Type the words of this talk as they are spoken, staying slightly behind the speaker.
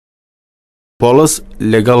پۆڵس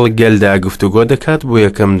لەگەڵ گەلدا گفتوگۆ دەکات بۆ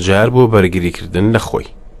یەکەم جار بۆ بەرگریکردن لە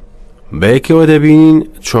خۆی. بەیەکەوە دەبینین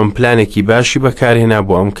چۆن پلانێکی باشی بەکارهێنا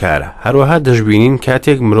بۆ ئەم کارە. هەروەها دەشبینین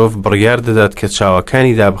کاتێک مرۆڤ بڕیار دەدات کە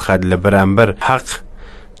چاوەکانی دابخات لە بەرامبەر حەق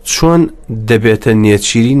چۆن دەبێتە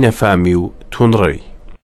نێچیری نەفامی و توونڕەوی.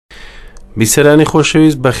 بیسەرانی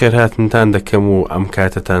خۆشەویست بە خێرهاتنتان دەکەم و ئەم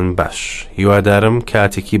کاتتان باش. هیوادارم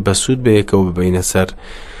کاتێکی بەسوود بەیەکەوە ببینە سەر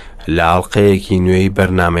لە ئاڵلقەیەکی نوێی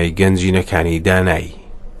بەرنامەی گەنجینەکانی دانایی.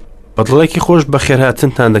 بەدڵێکی خۆش بە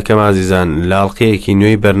خێرهاتنتان دەکەم ئازیزان لە ئاڵلقەیەکی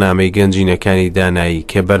نوێی بەرنامەی گەنجینەکانی دانایی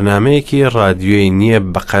کە بەرنمەیەکی ڕادیۆی نییە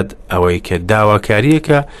بەقەت ئەوەی کە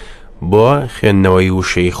داواکاریەکە بۆ خوێندنەوەی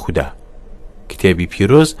وشەی خوددا، کتێبی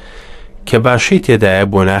پیرۆز کە باشەی تێدایە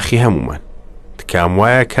بۆ ناخی هەمومان. تکام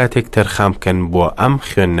وایە کاتێک تەرخام بکەن بۆ ئەم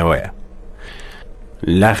خوێندنەوەیە.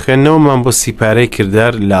 لا خوێندنەوەمان بۆ سیپارەی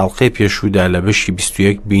کردار لە ئاڵلقەی پێشوودا لە بەشی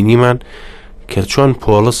 21 بینیمان کە چۆن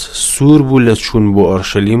پۆڵس سوور بوو لە چوون بۆ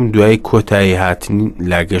ئۆرشەلیم دوای کۆتایی هاتنی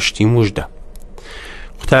لاگەشتی موژدە.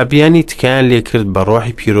 قوتابیانی تکایان لێکرد بە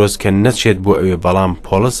ڕۆحی پیرۆز کە نەچێت بۆ ئەوێ، بەڵام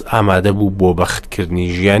پۆڵس ئامادە بوو بۆ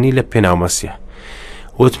بەختکردنی ژیانی لە پێناو مەسیح.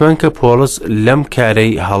 وتمان کە پۆڵس لەم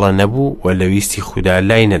کارەی هەڵە نەبوو و لە ویستی خوددا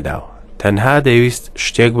لای نەداوە، تەنها دەویست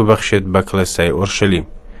شتێک ببەخشێت بە کڵێسای ئۆرشەلیم،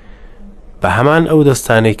 بە هەمان ئەو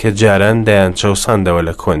دەستانەی کە جاران دایان چەوساندەوە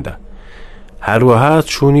لە کۆندا. هەروەها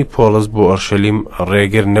چوونی پۆڵس بۆ ئۆرشەلیم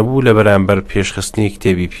ڕێگر نەبوو لە بەرامبەر پێشخستنی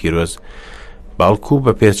کتێبی پیرۆز، باڵکو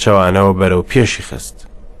بە پێچەوانەوە بەرەو پێشی خست.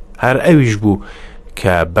 هەر ئەویش بوو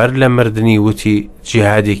کە بەر لە مردنی وتی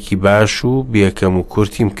جیهادێکی باش و بێکەم و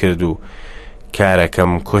کورتیم کرد و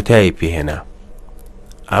کارەکەم کۆتایی پێهێنا.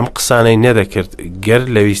 ئەم قسانەی نەدەکرد گەر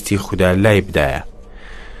لە ویستی خوددا لای بدایە.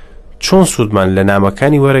 چۆن سوودمان لە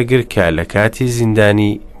نامەکانی وەرەگر کە لە کاتی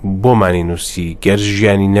زیندانی بۆمانی نووسی گەر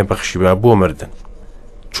ژیانی نەبەخشیبا بۆ مردن.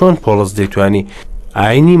 چۆن پۆڵس دەیتوانی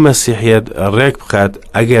ئاینی مەسیحیەت ڕێک بخات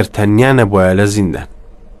ئەگەر تەنیا نەبووە لە زیندان.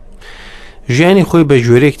 ژیانی خۆی بە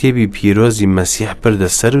ژوورەی کتێبی پیرۆزی مەسیح بردە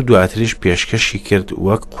سەر و دواتریش پێشکەشی کرد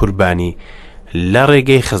وەک قوربانی لە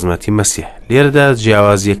ڕێگەی خزمەتی مەسیح. لێرەدا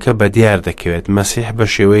جیاوازیەکە بە دیار دەکەوێت. مەسیح بە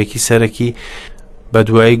شێوەیەکی سەرەکی بە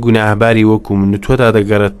دوای گوناهباری وەکو من تۆدا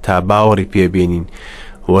دەگەڕێت تا باوەڕی پێبێنین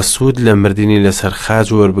وە سوود لە مردنی لەسەر خاج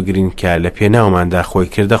وەربگرین کە لە پێناوماندا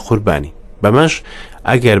خۆی کردە قوربانی. بەمەش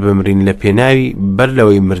ئەگەر بمرین لە پێناوی بەر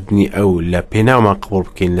لەوەی مردنی ئەو لە پێناومان قبوڵ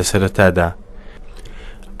بکەین لە سەرەتادا،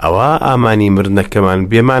 ئەوە ئامانی مردنەکەمان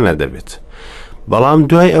بێمانە دەبێت. بەڵام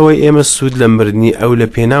دوای ئەوەی ئێمە سوود لە مردنی ئەو لە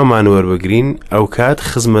پێناومان وەربگرین، ئەو کات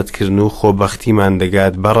خزمەتکردن و خۆبەختیمان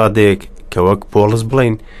دەگات بەڕادەیەک کە وەک پۆڵس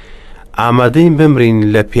بڵین ئامادەین بمرین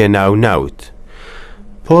لە پێناو ناوت.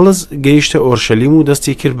 پۆڵس گەیشتە ئۆرشەلیم و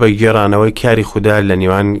دەستی کرد بە گێڕانەوەی کاری خوددا لە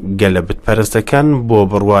نێوان گەلە بتپەرستەکان بۆ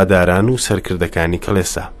بڕواداران و سەرکردەکانی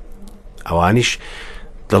کڵێسا. ئەوانیش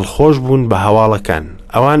دڵخۆش بوون بە هەواڵەکان.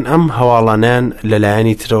 ئەوان ئەم هەواڵانیان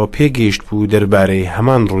لەلایەنی ترەوە پێگەیشت بوو دەربارەی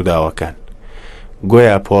هەمان ڕووداوەکان.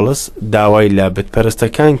 گۆیا پۆڵس داوای لە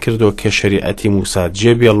بتپەرستەکان کردو کە شەریعەتی موسا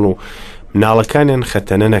جێبێڵن و مناڵەکانیان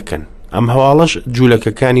خەتەنە نەکەن. ئەم هەواڵەش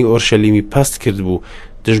جولەکەکانی ئۆرشەلیمی پەست کرد بوو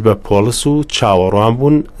دژ بە پۆڵس و چاوەڕوان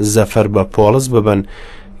بوون زەفەر بە پۆڵس ببن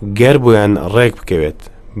گەر بۆیان ڕێک بکەوێت.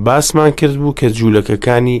 باسمان کرد بوو کە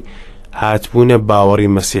جولەکەکانی هاتبوونە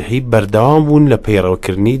باوەڕی مەسیحی بەردەوام بوون لە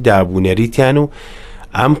پەیڕەوکردنی دابوونەریتیان و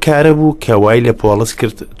ئەم کارە بوو کە وای لە پۆڵس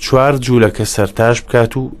کرد 4 جولەکە سەرتاش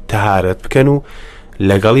بکات و تەهارەت بکەن و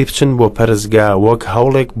لەگەڵی بچن بۆ پەرستگا وەک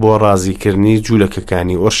هەوڵێک بۆ ڕازیکردنی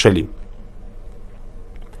جولەکەکانی ئۆرشەلیم.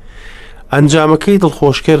 ئەنجامەکەی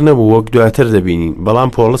دڵخۆشکەر نەبوو وەک دواتر دەبینین، بەڵام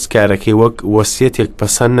پۆڵس کارەکەی وەک وەسیەتێک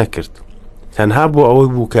پەسەند نەکرد. تەنها بۆ ئەوەی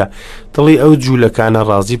بوو کە دڵی ئەو جولەکانە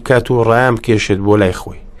ڕازی بکات و ڕایان بکێشێت بۆ لای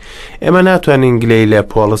خۆی. ئێمە ناتوانین گلەی لە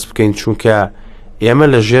پۆڵس بکەین چونکە ئێمە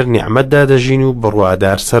لە ژێر نیعمەتدا دەژین و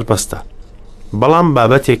بڕوادار سەربەستە. بەڵام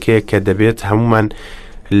بابەتێکەیە کە دەبێت هەمومان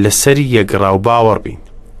لەسەری یەکڕاو باوەڕ بین.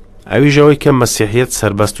 ئەویش ئەوەی کە مەسیحیەت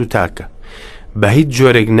سەربەست و تاکە. بە هیچ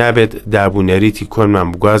جۆرێک نابێت دابوونەریتی کۆنمان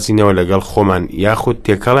بگوازینەوە لەگەڵ خۆمان یاخود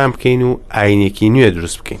تێکەڵیان بکەین و ئاینێکی نوێ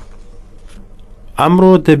دروست بکەین.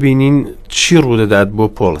 ئەمڕۆ دەبینین چی ڕوودەدات بۆ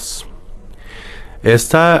پۆڵس.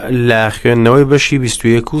 ئێستا لە خوێندنەوەی بەشی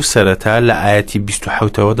 21 و سەرەتا لە ئاەتی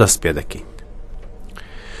 27ەوە دەست پێ دەکەین.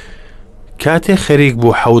 کاتێک خەریک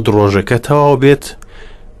بوو حەوت ڕۆژەکە تەواو بێت،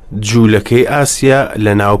 جولەکەی ئاسیا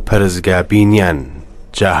لە ناو پەرستگا بینیان،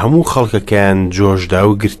 جا هەموو خەڵکەکەیان جۆشدا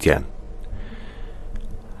و گرتیان.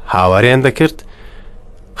 هاواریان دەکرد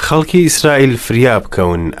خەڵکی ئیسرائیل فریا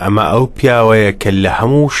بکەون، ئەمە ئەو پیاوەیە کە لە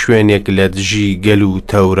هەموو شوێنێک لە دژی گەل و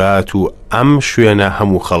تەورات و ئەم شوێنە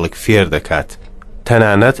هەموو خەڵک فێر دەکات.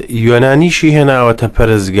 تەنانەت یۆنانیشی هێناوەتە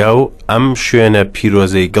پەرستگا و ئەم شوێنە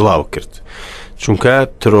پیرۆزەی گڵاو کرد، چونکە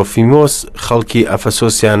ترۆفیمۆس خەڵکی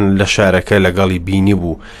ئەفەسۆسیان لە شارەکە لەگەڵی بینی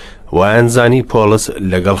بوو و ئەنزانی پۆڵس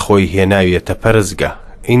لەگەڵ خۆی هێناویەتە پەرستگا.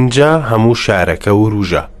 اینجا هەموو شارەکە و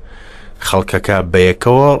ڕوژە. خەڵکەکە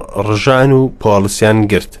بەیەکەوە ڕژان و پۆڵسیان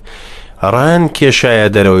گرت. ڕان کێشایە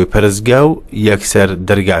دەرەوەی پەرستگا و یەکسەر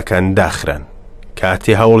دەرگاکان داخران.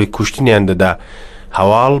 کاتێ هەوڵی کوشتنیان دەدا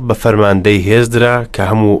هەواڵ بە فەرماندەی هێزدرا کە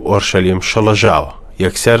هەموو ئۆرشەلیم شەڵەژاوە.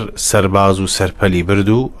 یەکسەر سەرباز و سەرپەلی برد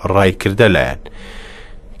و ڕای کردە لایەن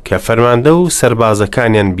کە فەرماندە و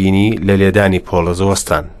سەربازەکانیان بینی لە لێدانی پۆڵس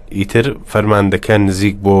وەستان. ئیتر فەرماندەکە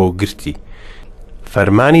نزیک بۆ گرتی.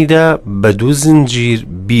 فەرمانیدا بە 2 زنجیر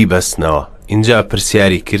بیبەستنەوە. اینجا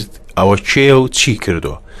پرسیاری کرد ئەوە کێ و چی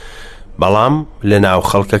کردو؟ بەڵام لە ناو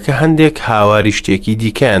خەڵکەکە هەندێک هاواری شتێکی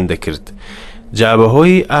دیکەیان دەکرد. جا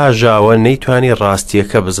بەهۆی ئاژاوە نەیتوانی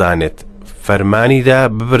ڕاستیەکە بزانێت. فەرمانیدا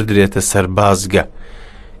ببردرێتە سەر بازگە.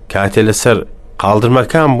 کاتێ لەسەر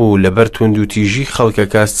قاڵدرمەکان بوو لەبەر توندوتیژی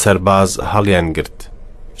خەڵکەکە سەرباز هەڵیان گرت،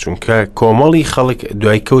 چونکە کۆمەڵی خەڵک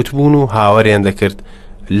دوای کەوت بوون و هاوەریان دەکرد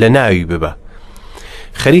لە ناوی ببە.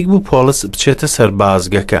 خەریک بوو پۆڵس بچێتە سەر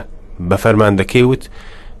بازگەکە. بە فەرماندەکەی وت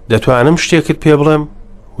دەتوانم شتێکت پێ بڵێم؟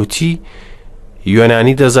 وتی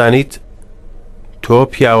یۆنانی دەزانیت؟ تۆ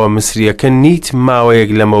پیاوە مسریەکە نیت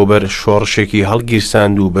ماوەیەک لەمەوبەر شۆڕشێکی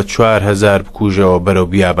هەڵگیرساند و بە 4000 بکوژەوە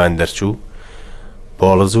بەرەو بیابان دەرچوو؟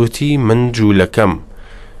 پۆڵس وتی من جولەکەم،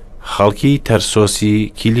 خەڵکی تەرسۆسی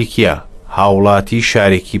کیلیکیا، هاوڵاتی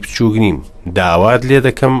شارێکی بچووک نیم. داوات لێ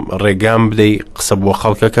دەکەم ڕێگام بدەی قسە بۆ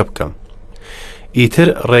خەڵکەکە بکەم. ئیتر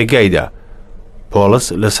ڕێگایدا. پۆڵس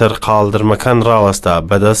لەسەر قاڵدرمەکان ڕاوەستا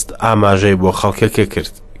بەدەست ئاماژەی بۆ خەڵکەکە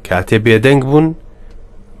کرد. کاتێ بێدەنگ بوون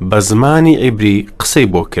بە زمانی عیبری قسەی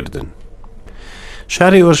بۆ کردن.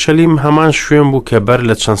 شاری ئۆرشەلیم هەمان شوێن بوو کە بەر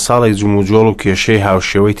لە چەند ساڵێک جوموجۆڵ و کێشەی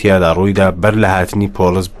هاوشێوەی تیادا ڕوویدا بەر لە هاتنی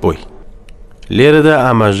پۆڵس بۆی. لێرەدا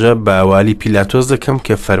ئاماژە بە ئەوالی پیلاتۆس دەکەم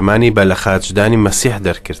کە فەرمانی بە لە خاچدانی مەسیح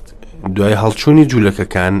دەرکرد دوای هەڵچوونی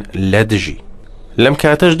جولەکەکان لە دژی. لەم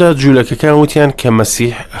کاتەشدا جولەکەکان وتیان کە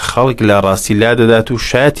مەسیح خەڵک لە ڕاستی لا دەدات و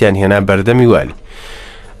شایەتیان هێنا بەردەمی والی.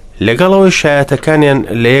 لەگەڵەوەی شایەتەکانیان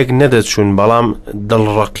لە یەک نەدەچوون، بەڵام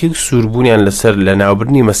دڵڕەقی و سووربوونیان لەسەر لە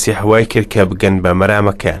ناوبردنی مەسیح وای کرد کە بگەن بە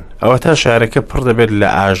مەرامەکان. ئەوە تا شارەکە پڕ دەبێت لە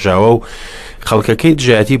ئاژاوە و خەڵکەکەی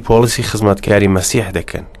دژایەتی پۆڵسی خزمەتکاری مەسیح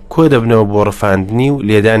دەکەن. کۆ دەبنەوە بۆ ڕەفاندنی و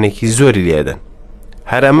لێدانێکی زۆری لێدەن.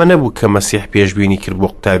 هەر ئەمە نەبوو کە مەسیح پێشبینی کرد بۆ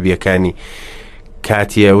قوتابیەکانی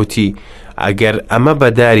کاتیەوتی ئەگەر ئەمە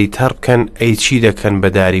بەداری تەڕ بکەن ئەی چی دەکەن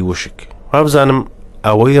بەداری وشک. وابزانم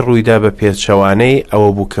ئەوەی ڕوویدا بە پێچەوانەی ئەوە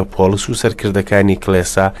بوو کە پۆڵس و سەرکردەکانی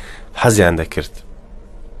کڵێسا حەزیان دەکرد.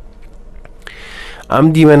 ئەم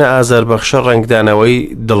دیمەنە ئازاربەخشە ڕنگدانەوەی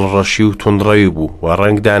دڵڕەشی و توندڕەوی بوو و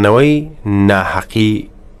ڕنگدانەوەی ناحەقی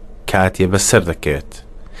کاتێ بەسەر دەکەوێت.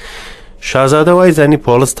 شازادە وای زانی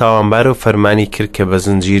پۆڵس تاوانبار و فەرمانی کرد کە بە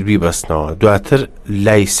زنجیر بیبەستنەوە. دواتر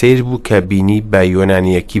لای سیر بوو کە بینی بە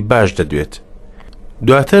یۆنانیەکی باش دەدوێت.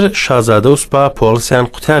 دواتر شازادە و سوپا پۆڵسیان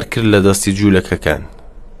قوتار کرد لە دەستی جوولەکەکان.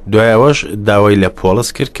 دوای ئەوەش داوای لە پۆڵس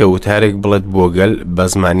کرد کە وتارێک بڵێت بۆ گەل بە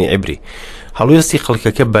زمانی عیبری. هەڵوێستی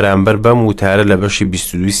خەڵکەکە بەرامبەر بەم وتارە لە بەشی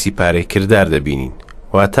 22 سیپارەی کردار دەبینین.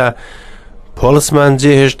 واتە پۆڵسمان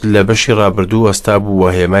جێهێشت لە بەشی ڕابردوو وەستا بوو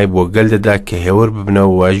و هێمای بۆ گەل دەدا کە هێور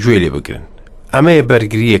ببنەوە و گوێ لێ بگرن. ئەمەیە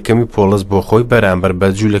بەرگری یەکەمی پۆڵس بۆ خۆی بەرامبەر بە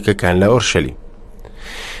جوولەکەکان لە ئۆرشەلیم.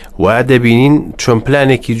 وا دەبینین چۆن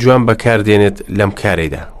پلانێکی جوان بەکاردێنێت لەم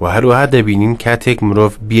کارێدا و هەروەها دەبینین کاتێک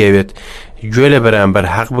مرۆڤ بیاوێت گوێ لە بەرامبەر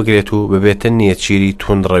حەق بگرێت و ببێتە نیەتچیری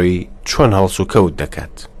توندڕەوی چۆن هەڵس و کەوت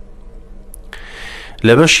دەکات.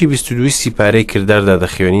 لە بەشی 22 سیپارەی کرداردا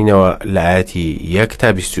دەخوێنینەوە لە ئاەتی 1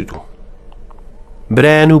 تا 22.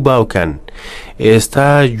 برایان و باوکان،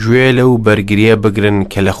 ئێستا گوێ لەو بەرگریە بگرن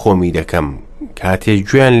کە لە خۆمی دەکەم. کاتێ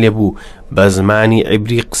گوێیان لێبوو بە زمانی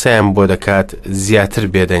عیبری قسەیان بۆ دەکات زیاتر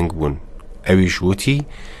بێدەنگ بوون. ئەویش وتی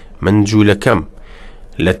من جوولەکەم،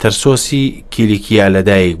 لە تەرسۆسی کیلیکیا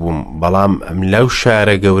لەدایک بووم، بەڵام ئەم لەو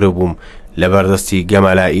شارە گەورە بووم لە بەردەستی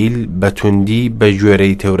گەمەلائیل بە توندی بە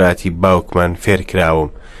گوێرەی تەوراتی باوکمان فێرکراوم.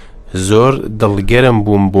 زۆر دڵگەرم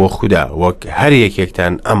بووم بۆ خوددا وەک هەر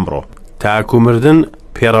یەکێکتان ئەمڕۆ. تاکو مردن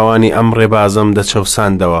پێڕەوانی ئەم ڕێبازم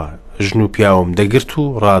دەچەوساندەوە، ژن و پیاوم دەگرت و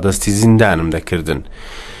ڕادستی زیندانم دەکردن.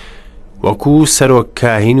 وەکو سەرۆک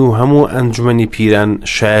کاهین و هەموو ئەنجومەنی پیران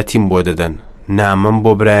شایەتیم بۆ دەدەن. نامم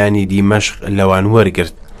بۆ برایانی دیمەشق لەوان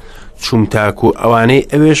وەرگرت. چوم تاکو ئەوانەی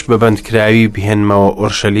ئەوێش بەبەندکراوی بهێنمەوە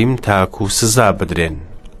ئۆرشەلیم تاکو سزا بدرێن.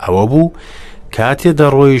 ئەوە بوو کاتێ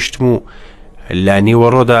دەڕۆیشتم و لە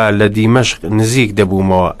نیوەڕۆدا لە دیمەشق نزیک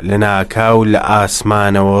دەبوومەوە، لە ناکاو لە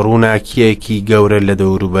ئاسمانەوە ڕووناکیەکی گەورە لە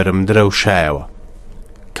دەوروبەرم درەوشایەوە.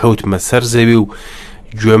 کەوتمە سەر زەوی و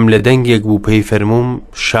گوێم لە دەنگێک بوو پێی فەرمووم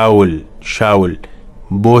شاول شاول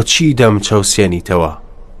بۆچی دەم چەوسێنیتەوە؟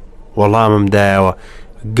 وەڵامم دایەوە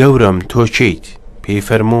گەورم تۆ چیت؟ پێی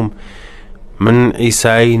فەرمووم من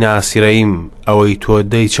ئیسایی ناسیرەیم ئەوەی تۆ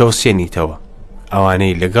دەی چەوسێنیتەوە.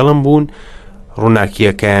 ئەوانەی لەگەڵم بوون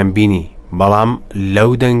ڕووناکیەکەیان بینی، بەڵام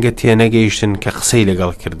لەو دەنگە تێنەگەیشتن کە قسەی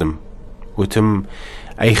لەگەڵ کردم. وتم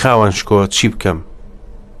ئەی خاوەنشکۆ چی بکەم؟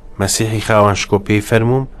 مەسیحی خاوەنشکۆ پێی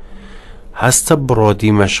فەرمووم هەستە بڕۆ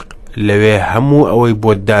دیمەشق، لەوێ هەموو ئەوەی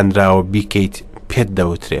بۆت دانراوە بیکەیت پێت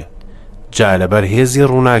دەوترێ. جا لەبەر هێزی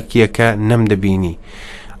ڕووناکیەکە نەمدەبینی.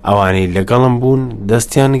 ئەوانەی لەگەڵم بوون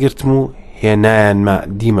دەستیان گرتم و هێنایانمە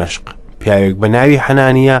دیمەشق. پیاوێک بە ناوی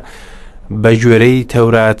حەنانیە بە گوێرەی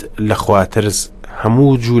تەورات لە خواترز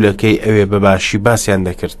هەموو جولەکەی ئەوێ بەباشی باسییان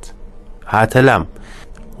دەکرد. هاتە لام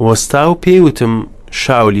وەستا و پێیوتم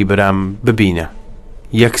شاولی برام ببینە.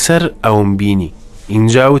 یەکسەر ئەوم بینی.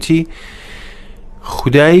 ئینجاوتی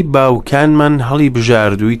خودای باوکانمان هەڵی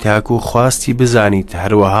بژاردووی تاکو خواستی بزانیت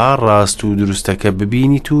هەروەها ڕاست و دروستەکە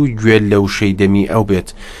ببینیت و گوێل لەو شەیدەمی ئەو بێت،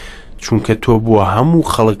 چونکە تۆ بووە هەموو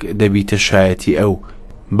خەڵک دەبیتە شایەتی ئەو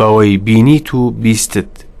بەوەی بینیت و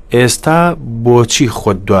بیستت. ئێستا بۆچی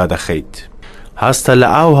خۆت دوا دەخەیت؟ هەستە لە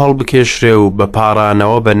ئاو هەڵبکێشرێ و بە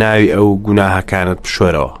پاڕانەوە بە ناوی ئەو گوناهەکانت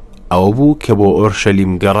بشۆرەوە. ئەوە بوو کە بۆ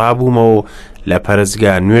ئۆرشەلیم گەڕابوومەوە لە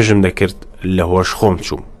پەرستگا نوێژم دەکرد لە هۆش خۆم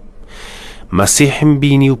چووم. مەسیحم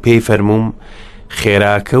بینی و پێی فەرمووم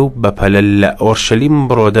خێراکە و بەپەلە لە ئۆرشەلیم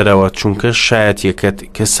بڕۆ دەرەوە، چونکە شایەتیەکەت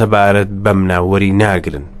کە سەبارەت بەم ناوەری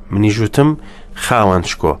ناگرن. منیش وتم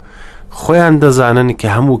خاوەنشکۆ خۆیان دەزانن کە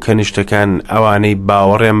هەموو کەنیشتەکان ئەوانەی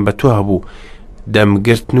باوەڕێم بە تۆ هەبوو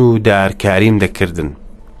دەمگرتن و دارکاریم دەکردن.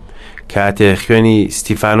 کاتێ خوێنی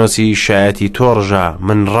ستیفانۆسی شایەتی تۆڕژا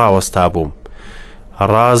من ڕاوەستا بووم.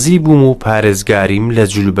 ڕازی بووم و پارێزگاریم لە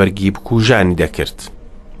جولبەرگی بکوژانی دەکرد.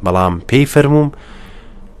 بەڵام پێی فەرمووم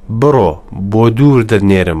بڕۆ بۆ دوور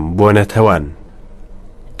دەنێرم بۆ نەتەوان.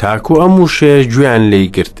 تاکو ئەم وشێ گوێیان لێی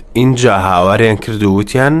گرت. ئینجا هاوارێن کرد و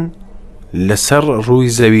وتیان لەسەر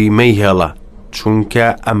ڕووی زەوی مەیهێڵە، چونکە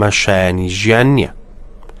ئەمە شایانی ژیان نییە.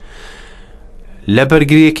 لە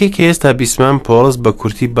بەرگریەکەی کە ئێستا بیسمان پۆڵس بە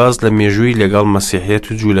کورتی باز لە مێژووی لەگەڵ مەسیحیەت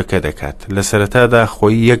و جولەکە دەکات. لە سەرەتادا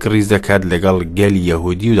خۆی یەک ڕیز دەکات لەگەڵ گەلی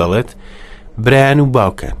یەهودی و دەڵێت برایان و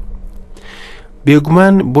باوکان.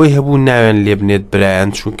 بێگومان بۆی هەبوو ناوێن لێبنێت برایان،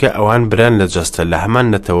 چونکە ئەوان بران لە جەستە لە هەمان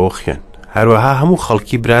نەتەوە خوێن. هەروەها هەموو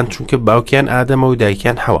خەڵکی بران، چونکە باوکیان ئادەمە و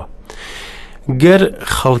دایکیان حەوە. گەر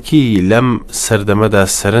خەڵکی لەم سەردەمەدا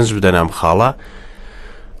سەرنج بدەنام خاڵە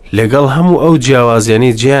لەگەڵ هەموو ئەو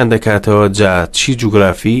جیاوازیانی جیان دەکاتەوە، جا چی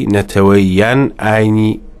جوگرافی نەتەوەی یان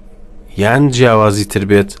ئاینی یان جیاوازی تر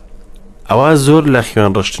بێت، ئەوە زۆر لە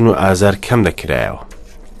خوێن ڕشتن و ئازار کەم دەکرایەوە.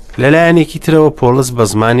 لەلایەنێکی ترەوە پۆڵس بە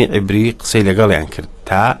زمانی عیبری قسەی لەگەڵیان کرد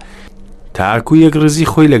تاکو یەک ڕزی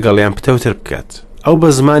خۆی لەگەڵیان پتەوتر بکات. ئەو بە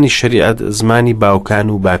زمانی شریعەت زمانی باوکان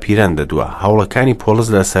و باپیران دەدووە. هەوڵەکانی پۆڵس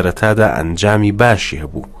لە سەرەتادا ئەنجامی باشی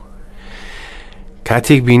هەبوو.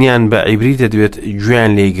 کاتێک بینیان بە عیبری دەدوێت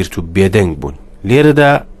گوێیان لێی گرت و بێدەنگ بوون.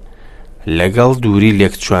 لێرەدا لەگەڵ دووری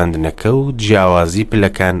لێکچواندنەکە و جیاوازی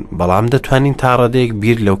پلەکان، بەڵام دەتوانین تا ڕادەیەک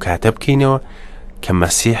بیر لەو کاتە بکەینەوە کە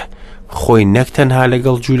مەسیح خۆی نەک تەنها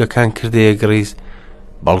لەگەڵ جوولەکان کردەیە گڕیز،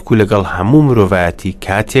 بەڵکو لەگەڵ هەموو مرۆڤایەتی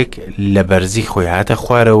کاتێک لە بەرزی خۆی هاتە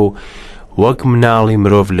خوارەوە و وەک مناڵی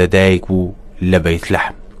مرۆڤ لەدایک بوو لە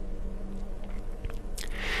بەیتلەحم.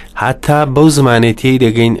 هاتا بەو زمانێتی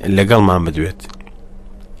دەگەین لەگەڵمان بدوێت.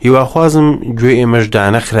 هیواخوازم گوێ ئێمەشدا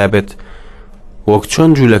نەخرابێت وەک چۆن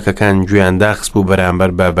جوولەکەکان گوێیان داخست بوو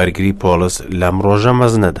بەرامبەر بە بەرگری پۆڵس لەم ڕۆژە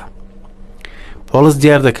مەزنەدا. پۆڵس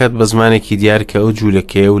دیار دەکات بە زمانێکی دیار کە ئەو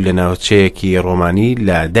جوولەکەیە و لە ناوچەیەکی ڕۆمانی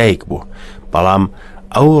لە دایک بوو، بەڵام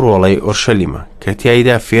ئەو ڕۆڵەی ئۆرشەلیمە کە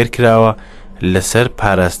تیایدا فێر کراوە لەسەر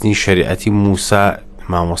پاراستنی شەریعەتی موسا،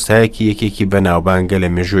 مامۆستایەکی یەکێکی بەناوبانگە لە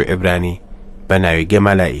مێژووی عیبرانی بە ناوی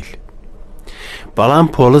گەمەلائیل. بەڵام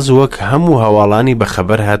پۆڵس وەک هەموو هەواڵانی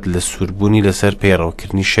بەخەبەر هات لە سووربوونی لەسەر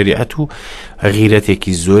پەیڕەوکردنی شەریعەت و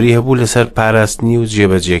غیرەتێکی زۆری هەبوو لەسەر پاراستنی و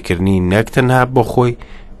جێبەجێکردنی نەک تەنها بۆ خۆی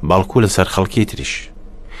بەڵکو لەسەر خەڵکی تریش.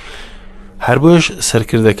 هەر بۆش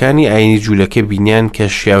سەرکردەکانی ئاینی جوولەکە بینیان کە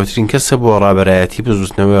شیاوترین کەسە بۆ ڕابەرایەتی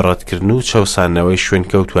بزوستنەوەی ڕەتکردن و چەوسانەوەی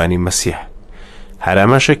شوێنکەوتوانی مەسیح.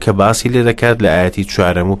 هەرامەشە کە باسی لێ دەکات لە ئاەتی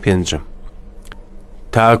 4 و 5.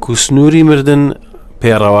 تاکو سنووری مردن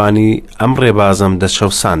پێڕەوانی ئەم ڕێبازم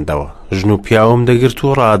دەچەوساندەوە، ژن و پیاوم دەگرت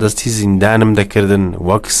و ڕادستی زیندانم دەکردن،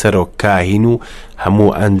 وەک سەرۆک کاهین و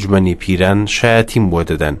هەموو ئەنجومەنی پیران شایەتیم بۆ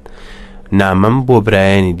دەدەن. نامەم بۆ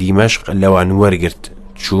برایانی دیمەشق لەوان وەرگرت،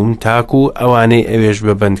 چووم تاکو ئەوانەی ئەوێش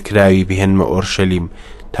بە بەندکراوی بهێنمە ئۆرشەلیم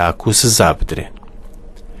تاکو سزا بدرێن.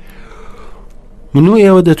 من و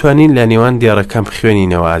ئێوە دەتوانین لە نێوان دیێڕەکەم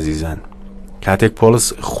خوێنینەوە ئازیزان. کاتێک پۆڵس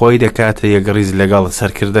خۆی دەکاتە یەکڕیز لەگەڵ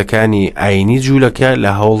سەرکردەکانی ئاینی جولەکە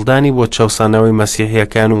لە هەوڵدانی بۆ چەوسانەوەی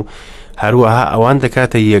مەسیحیەکان و هەروەها ئەوان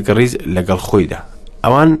دەکاتە یەکڕیز لەگەڵ خۆیدا.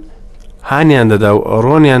 ئەوان هانیان دەدا و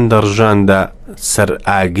ڕۆنیان دەڕژاندا سەر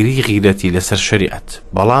ئاگری غیرەتی لەسەر شەریعەت،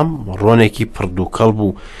 بەڵام ڕۆنێکی پردووکەڵ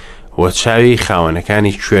بوو وە چاوی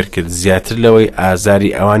خاوەنەکانی کوێر کرد زیاتر لەوەی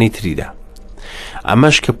ئازاری ئەوانی تریدا.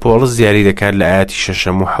 ئەمەش کە پۆڵس دیاری دەکات لە ئاەتی 6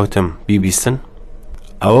 و 7 بیبیستن،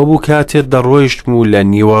 ئەوە بوو کاتێک دەڕۆیشتم و لە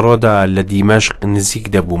نیوەڕۆدا لە دیمەشق نزیک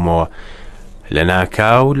دەبوومەوە، لە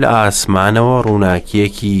ناکاو لە ئاسمانەوە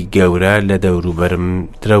ڕووناکیەکی گەورە لە دەوروبەرم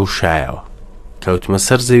درەوشایەوە. کەوتمە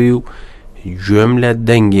سەر زەوی و گوێم لە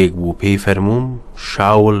دەنگێک بوو، پێی فەرمووم: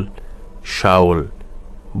 شاول شاول،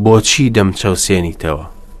 بۆچی دەمچەوسێنیتەوە؟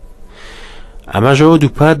 ئەمەژەوە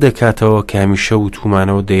دووپات دەکاتەوە کامیشە و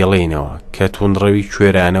تومانەوە دەیڵێنەوە کە تونڕەوی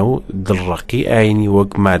کوێرانە و دڵڕەقی ئاینی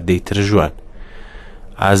وەک مادەی ترژوان.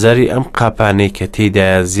 ئازاری ئەم قاپانەی کە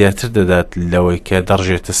تێدایە زیاتر دەدات لەوەی کە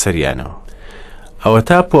دەڕژێتە سەریانەوە. ئەوە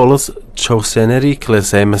تا پۆڵس چەوسێنەری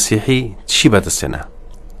کڵێسای مەسیحی چی بەدەستێنا؟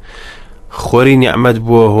 خۆری نیعمەت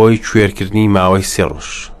بووە هۆی کوێرکردنی ماوەی 3 ڕۆژ.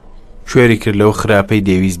 کوێری کرد لەو خراپەی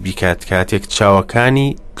دەویست بیکات کاتێک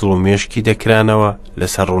چاوەکانی دڵومێشکی دەکرانەوە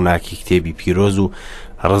لەسەر ڕووناکی کتێبی پیرۆز و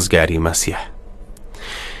ڕزگاری مەسیح.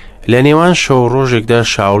 لە نێوان شەو ڕۆژێکدا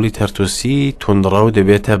شاوڵی تەرتۆسی توندڕە و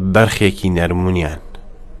دەبێتە بەرخێکی نەرمونیان.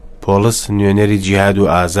 پۆڵس نوێنەری جیهاد و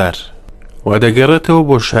ئازار و دەگەڕێتەوە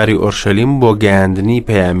بۆ شاری ئۆرشەلیم بۆ گەیاندنی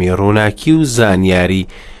پەیامی ڕووناکی و زانیاری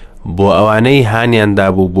بۆ ئەوانەی هانیاندا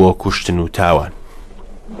بوو بۆ کوشتن و تاوان.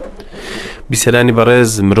 بیسەرانی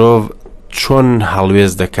بەڕێز، مرۆڤ چۆن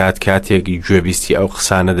هەڵوێز دەکات کاتێک گوێبیستی ئەو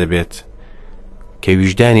قسانە دەبێت کە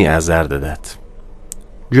ویژدانی ئازار دەدات.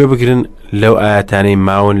 گوێ بگرن لەو ئاەتانەی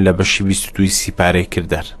ماون لە بەشی 22 سیپارەی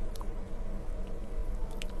کردار.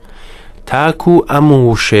 تاکو ئەم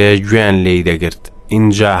وشەیە گوێیان لێی دەگرت،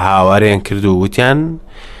 اینجا هاوارێن کرد و وتیان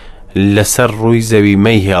لەسەر ڕووی زەوی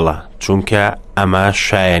مەیهێڵە، چونکە ئەمە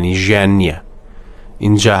شایانی ژیان نییە.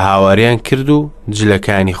 اینجا هاواریان کرد و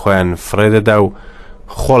جلەکانی خۆیان فڕێدەدا و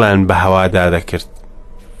خۆڵیان بە هەوادا دەکرد.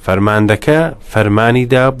 فەرماندەکە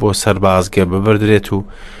فەرمانیدا بۆ سەربازگە ببردرێت و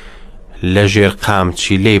لە ژێر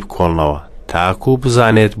قامچی لێی بکۆڵنەوە تاکو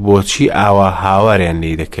بزانێت بۆچی ئاوا هاواریان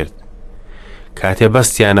لێی دەکرد. کاتێ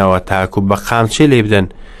بەستیانەوە تاکو بە قامچی لێی بدەن،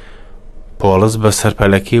 پۆڵس بە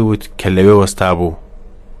سەرپەلەکەی وت کە لەوێ وەستا بوو: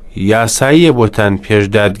 یاساییە بۆتان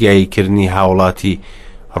پێشدادگاییکردنی هاوڵاتی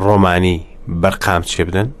ڕۆمانی بەرقام چێ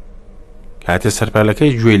بدەن؟ کاتێ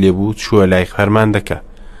سەرپەلەکەی گوێی لێبوو چووە لای فەرماندەکە.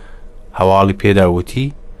 هەواڵی پێداوتی: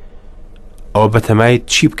 ئەوە بەتەمای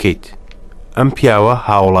چی بکەیت؟ ئەم پیاوە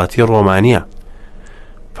هاوڵاتی ڕۆمانیە.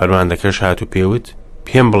 فەرماندەکەش هات و پێوت: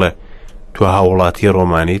 پێم بڵێ تۆ هاوڵاتی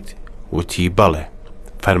ڕۆمانیت؟ وتی: بەڵێ.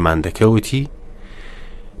 فەرماندەکە وتی: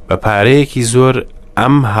 بە پارەیەکی زۆر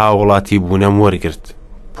ئەم هاوڵاتی بوونەم وەرگرت.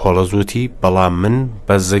 پۆڵس وتی: بەڵام من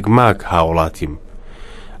بە زگماک هاوڵاتیم.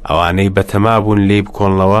 ئەوانەی بەتەما بوون لێی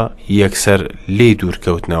بکۆنڵەوە یەکسەر لێی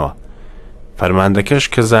دوورکەوتنەوە. فەرماندەکەش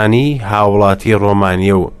کە زانی هاوڵاتی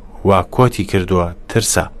ڕۆمانیە و وا کۆتی کردووە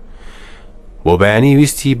ترسا. بۆ بەیانی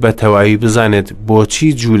ویستی بە تەواوی بزانێت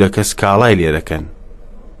بۆچی جولەکە سکاڵای لێ دەکەن.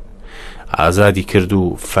 ئازادی کرد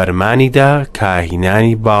و فەرمانیدا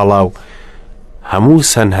کاهینانی باڵا و هەموو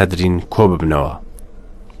سەنهەدرین کۆ ببنەوە.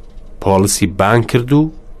 پۆڵسی بان کرد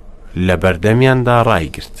و لە بەردەمیاندا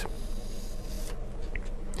ڕایگرت.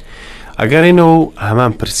 ئەگەڕێنەوە و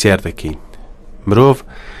هەمان پرسیار دەکەین: مرۆڤ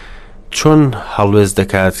چۆن هەڵوێز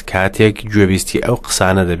دەکات کاتێک گوێبیستی ئەو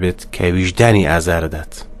قسانە دەبێت کە ویژدانی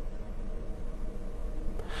ئازارەدات؟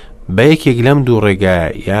 بە یەکێک لەم دوو ڕێگایە،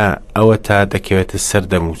 یا ئەوە تا دەکەوێتە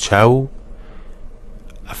سەردەم و چاو و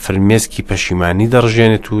فرمێسکی پەشیمانی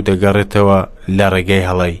دەڕژێنێت و دەگەڕێتەوە لە ڕێگای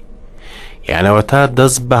هەڵەی، یانەوە تا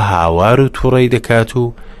دەست بە هاوار و تووڕەی دەکات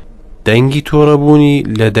و دەنگی تۆڕەبوونی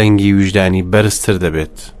لە دەنگی ویژدانی بەرزتر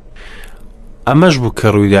دەبێت. ئەمەش بوو کە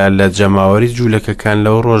ڕوویدا لە جەماوەری جولەکەکان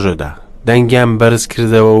لەو ڕۆژەدا. دەنگیان بەرز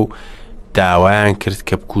کردەوە و داوایان کرد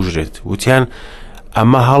کە بکوژرێت. وتیان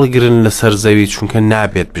ئەمە هەڵگرن لەسەر زەوی چونکە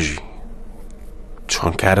نابێت بژی.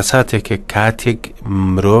 چۆن کارە ساتێکە کاتێک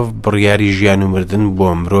مرۆڤ بڕیاری ژیان و مردن بۆ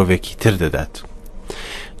مرۆڤێکی تر دەدات.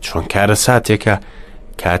 چۆن کارە ساتێکە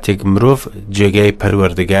کاتێک مرۆڤ جێگای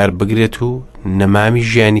پەروەردگار بگرێت و نەمامی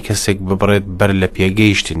ژیانی کەسێک ببڕێت بەر لە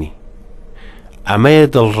پێگەیشتنی. ئەمەیە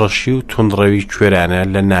دڵڕەشی و توندڕەوی کوێرانە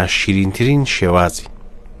لە ناشیرینترین شێوازی.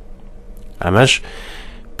 ئەمەش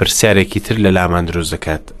پرسیارێکی تر لە لامان دروست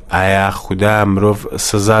دەکات: ئایا خودا مرۆڤ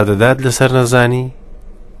سزا دەدات لەسەر نەزانی؟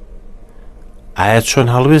 ئایا چۆن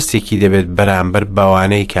هەڵوێستێکی دەبێت بەرامبەر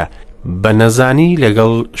بەوانەی کە بە نەزانی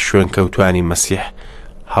لەگەڵ شوێنکەوتوانی مەسیح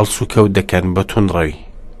هەڵسو کەوت دەکەن بە توندڕەوی؟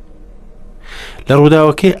 لە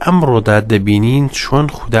ڕووداوەکەی ئەمڕۆدا دەبینین چۆن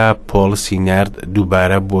خوددا پۆڵسی نارد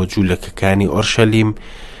دووبارە بۆ جولەکەکانی ئۆرشەلیم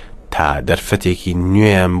تا دەرفەتێکی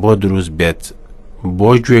نوێیان بۆ دروست بێت بۆ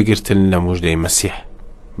گوێگرتن لە موژدەی مەسیح.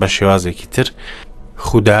 بە شێوازێکی تر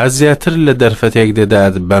خوددا زیاتر لە دەرفەتێک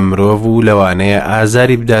دەدات بە مرۆڤ و لەوانەیە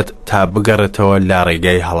ئازاری بدات تا بگەڕێتەوە لا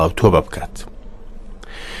ڕێگای هەڵاوتۆ بکات.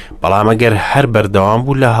 بەڵام ئەگەر هەر بەردەوام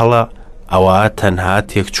بوو لە هەڵە ئەوە تەنها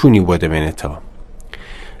تێکچوونی بۆ دەمێنێتەوە.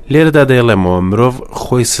 لێرەدا دەیڵێمەوە مرۆڤ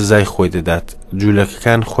خۆی سزای خۆی دەدات.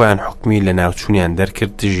 جولەکەکان خۆیان حکمی لە ناوچوونیان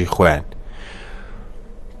دەرکرد دژی خۆیان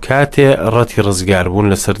کاتێ ڕەتی ڕزگاربوون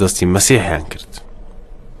لەسەر دەستی مەسیحیان کرد.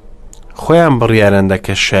 خۆیان بڕیارەندە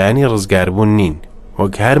کە شایانی ڕزگاربوون نین،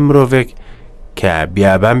 وەک هەر مرۆڤێک کە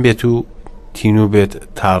بیابان بێت و تینو بێت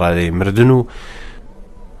تا ڕادەی مردن و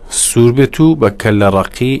سوور بێت و بە کەلە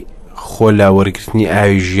ڕەقی خۆ لا وەرگرتنی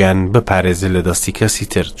ئاوی ژیان بپارێزە لە دەستی کەسی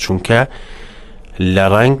تر، چونکە لە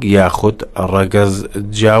ڕەنگ یاخود ڕەگەز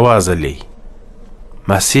جیاوازە لێی.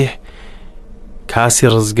 مەسیح کاسی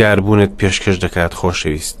ڕزگاربوونت پێشکەش دەکات.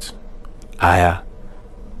 خۆشەویست، ئایا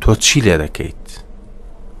تۆ چی لێ دەکەیت؟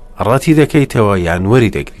 ڕەتی دەکەیتەوە یان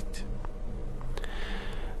وەری دەگریت؟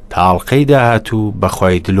 تاڵقەی داهاتوو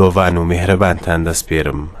بەخوای دلۆڤان و مێهرەبانتان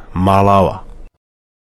دەسپێرم. ماڵاوە.